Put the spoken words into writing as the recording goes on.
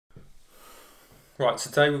Right,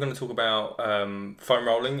 so today we're going to talk about foam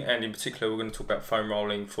rolling, and in particular we're going to talk about foam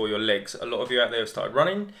rolling for your legs. A lot of you out there have started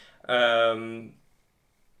running. I'm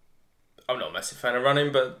not a massive fan of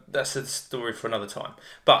running, but that's a story for another time.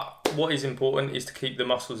 But what is important is to keep the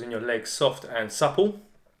muscles in your legs soft and supple.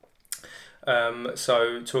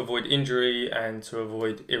 So to avoid injury and to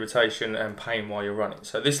avoid irritation and pain while you're running.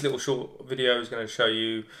 So this little short video is going to show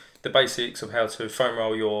you the basics of how to foam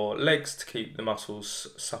roll your legs to keep the muscles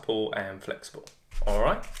supple and flexible. All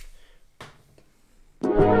right.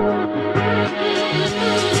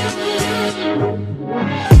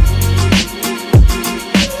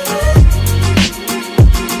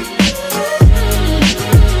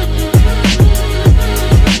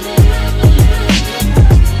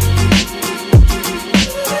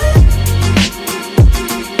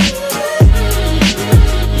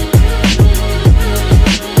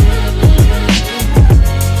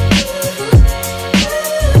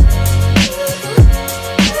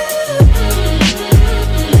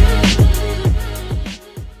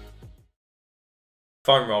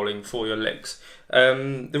 Foam rolling for your legs.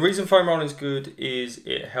 The reason foam rolling is good is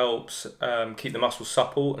it helps keep the muscles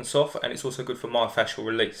supple and soft, and it's also good for myofascial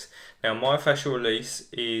release. Now, myofascial release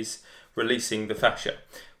is releasing the fascia.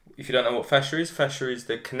 If you don't know what fascia is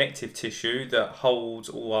the connective tissue that holds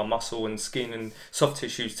all our muscle and skin and soft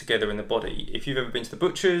tissues together in the body. If you've ever been to the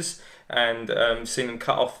butchers and seen them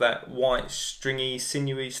cut off that white, stringy,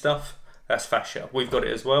 sinewy stuff, that's fascia. We've got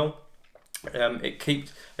it as well. It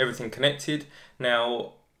keeps everything connected.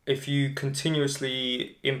 Now, if you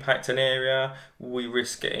continuously impact an area, we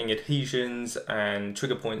risk getting adhesions and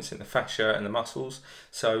trigger points in the fascia and the muscles.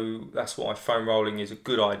 So that's why foam rolling is a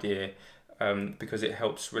good idea, because it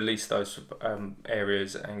helps release those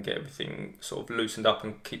areas and get everything sort of loosened up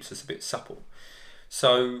and keeps us a bit supple.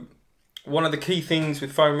 So one of the key things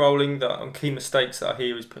with foam rolling, key mistakes that I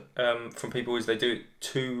hear is from people, is they do it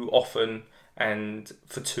too often and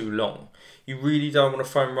for too long. You really don't want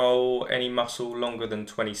to foam roll any muscle longer than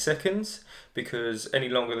 20 seconds, because any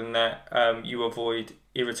longer than that you avoid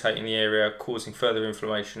irritating the area, causing further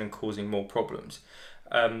inflammation and causing more problems.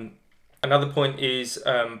 Another point is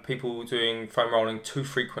people doing foam rolling too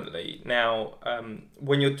frequently. Now,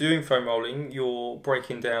 when you're doing foam rolling, you're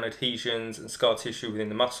breaking down adhesions and scar tissue within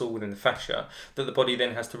the muscle, within the fascia, that the body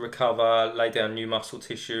then has to recover, lay down new muscle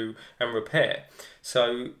tissue and repair.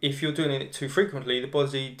 So if you're doing it too frequently, the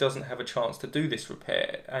body doesn't have a chance to do this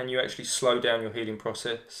repair, and you actually slow down your healing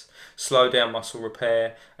process, slow down muscle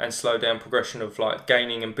repair, and slow down progression of like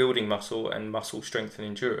gaining and building muscle and muscle strength and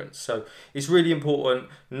endurance. So it's really important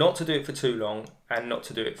not to do it for too long and not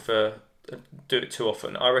to do it too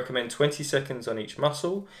often. I recommend 20 seconds on each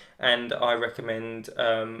muscle, and I recommend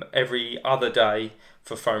every other day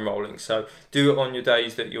for foam rolling. So do it on your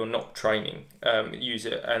days that you're not training. Use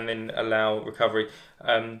it and then allow recovery.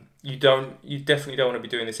 You definitely don't want to be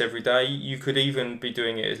doing this every day. You could even be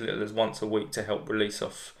doing it as little as once a week to help release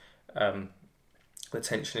off the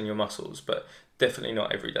tension in your muscles, but definitely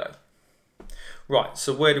not every day. Right,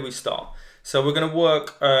 so where do we start? So we're going to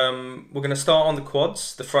work, we're going to start on the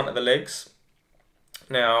quads, the front of the legs.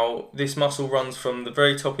 Now, this muscle runs from the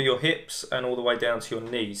very top of your hips and all the way down to your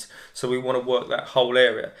knees. So we want to work that whole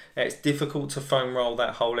area. Now, it's difficult to foam roll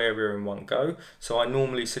that whole area in one go. So I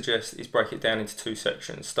normally suggest is break it down into two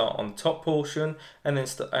sections. Start on the top portion and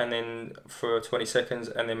then for 20 seconds,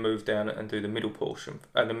 and then move down and do the middle portion,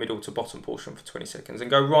 and the middle to bottom portion for 20 seconds,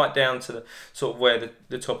 and go right down to the sort of where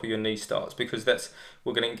the top of your knee starts, because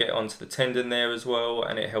we're going to get onto the tendon there as well,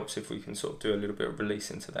 and it helps if we can sort of do a little bit of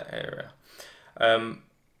release into that area.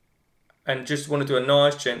 And just want to do a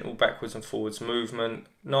nice gentle backwards and forwards movement,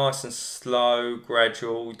 nice and slow,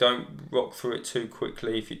 gradual. Don't rock through it too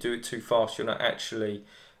quickly. If you do it too fast, you're not actually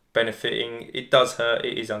benefiting. It does hurt,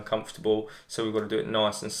 it is uncomfortable, so we've got to do it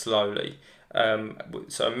nice and slowly.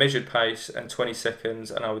 So a measured pace and 20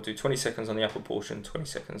 seconds, and I would do 20 seconds on the upper portion, 20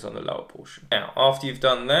 seconds on the lower portion. Now, after you've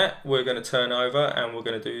done that, we're going to turn over and we're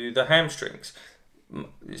going to do the hamstrings.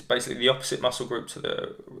 It's basically the opposite muscle group to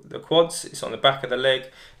the quads. It's on the back of the leg.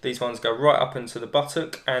 These ones go right up into the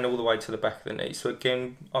buttock and all the way to the back of the knee. So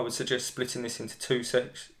again, I would suggest splitting this into two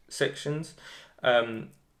sections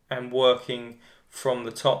and working from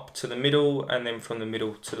the top to the middle and then from the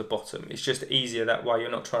middle to the bottom. It's just easier that way. You're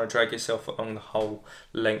not trying to drag yourself along the whole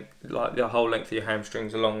length, like the whole length of your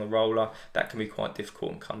hamstrings along the roller. That can be quite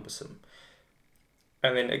difficult and cumbersome.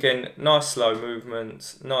 And then again, nice slow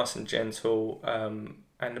movements, nice and gentle,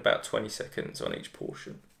 and about 20 seconds on each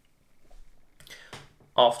portion.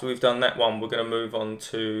 After we've done that one, we're going to move on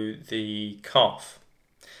to the calf.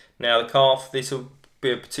 Now the calf, this will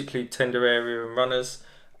be a particularly tender area in runners.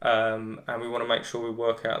 and we want to make sure we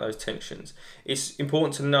work out those tensions. It's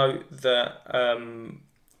important to note that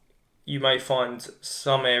you may find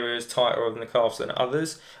some areas tighter on the calves than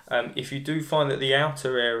others. If you do find that the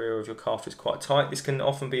outer area of your calf is quite tight, this can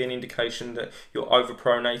often be an indication that you're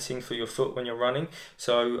overpronating for your foot when you're running.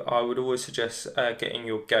 So I would always suggest getting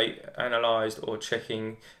your gait analysed or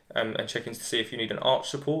checking and checking to see if you need an arch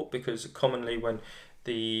support, because commonly when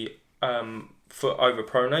the foot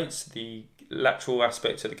overpronates, the lateral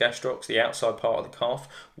aspect of the gastrocs, the outside part of the calf,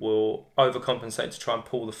 will overcompensate to try and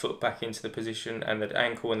pull the foot back into the position and the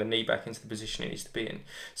ankle and the knee back into the position it needs to be in.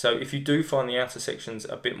 So if you do find the outer sections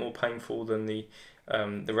a bit more painful than the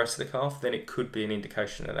rest of the calf, then it could be an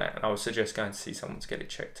indication of that, and I would suggest going to see someone to get it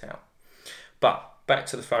checked out. But back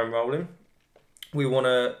to the foam rolling. We want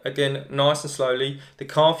to, again, nice and slowly. The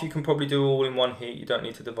calf you can probably do all in one hit. You don't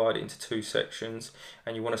need to divide it into 2 sections.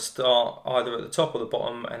 And you want to start either at the top or the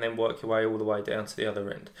bottom and then work your way all the way down to the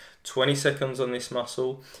other end. 20 seconds on this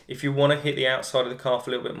muscle. If you want to hit the outside of the calf a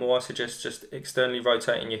little bit more, I suggest just externally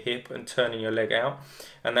rotating your hip and turning your leg out.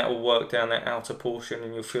 And that will work down that outer portion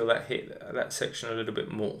and you'll feel that hit that section a little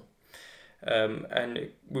bit more. And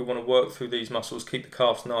we want to work through these muscles, keep the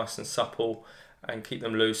calves nice and supple, and keep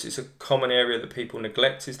them loose. It's a common area that people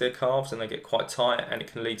neglect is their calves, and they get quite tight, and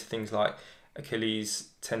it can lead to things like Achilles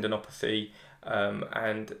tendinopathy,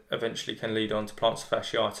 and eventually can lead on to plantar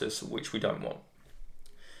fasciitis, which we don't want.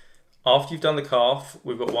 After you've done the calf,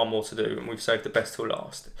 we've got one more to do, and we've saved the best till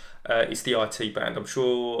last. It's the IT band. I'm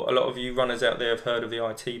sure a lot of you runners out there have heard of the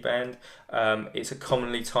IT band. It's a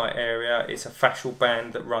commonly tight area. It's a fascial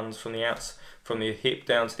band that runs from the hip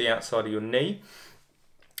down to the outside of your knee.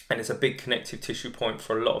 And it's a big connective tissue point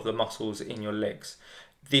for a lot of the muscles in your legs.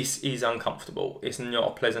 This is uncomfortable. It's not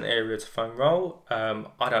a pleasant area to foam roll.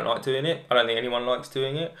 I don't like doing it. I don't think anyone likes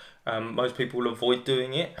doing it. Most people will avoid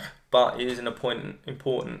doing it, but it is an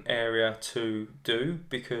important area to do,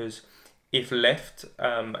 because if left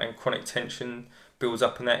and chronic tension builds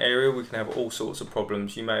up in that area, we can have all sorts of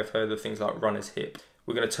problems. You may have heard of things like runner's hip.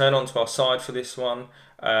 We're going to turn onto our side for this one.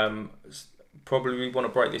 Probably want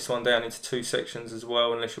to break this one down into 2 sections as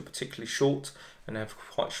well, unless you're particularly short and have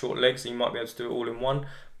quite short legs, and you might be able to do it all in one.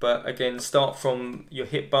 But again, start from your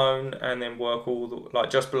hip bone and then work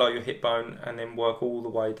just below your hip bone, and then work all the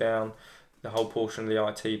way down the whole portion of the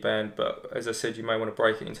IT band. But as I said, you may want to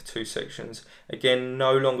break it into 2 sections. Again,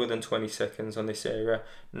 no longer than 20 seconds on this area,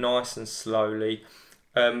 nice and slowly.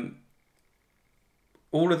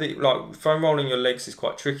 All of the, foam rolling your legs is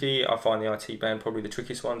quite tricky. I find the IT band probably the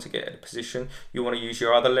trickiest one to get at a position. You want to use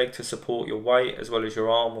your other leg to support your weight, as well as your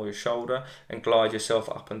arm or your shoulder, and glide yourself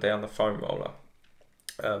up and down the foam roller.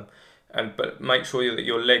 But make sure that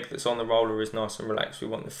your leg that's on the roller is nice and relaxed. We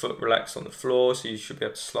want the foot relaxed on the floor, so you should be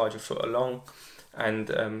able to slide your foot along,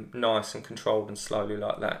 and nice and controlled and slowly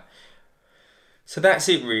like that. So that's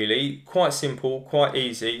it really, quite simple, quite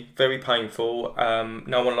easy, very painful.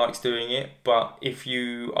 No one likes doing it, but if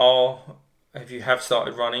you have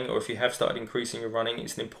started running, or if you have started increasing your running,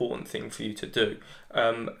 it's an important thing for you to do.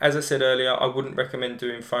 As I said earlier, I wouldn't recommend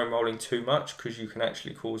doing foam rolling too much, because you can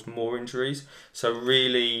actually cause more injuries. So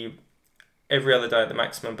really, every other day at the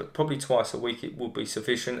maximum, but probably twice a week it will be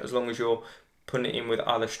sufficient, as long as you're putting it in with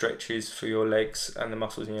other stretches for your legs and the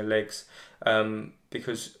muscles in your legs,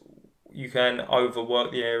 because you can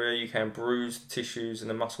overwork the area, you can bruise the tissues and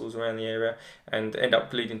the muscles around the area, and end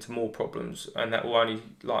up leading to more problems, and that will only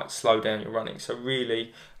slow down your running. So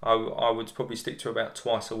really, I would probably stick to about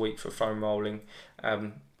twice a week for foam rolling,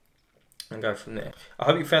 and go from there. I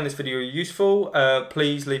hope you found this video useful.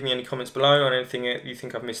 Please leave me any comments below on anything that you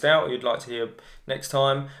think I've missed out or you'd like to hear next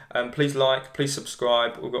time. Please like, please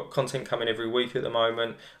subscribe. We've got content coming every week at the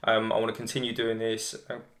moment. I want to continue doing this,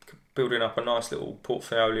 building up a nice little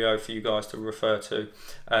portfolio for you guys to refer to.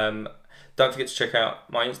 Don't forget to check out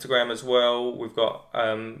my Instagram as well. We've got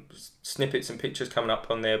snippets and pictures coming up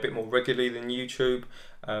on there a bit more regularly than YouTube.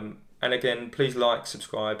 And again, please like,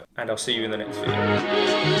 subscribe, and I'll see you in the next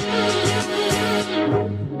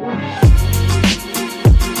video.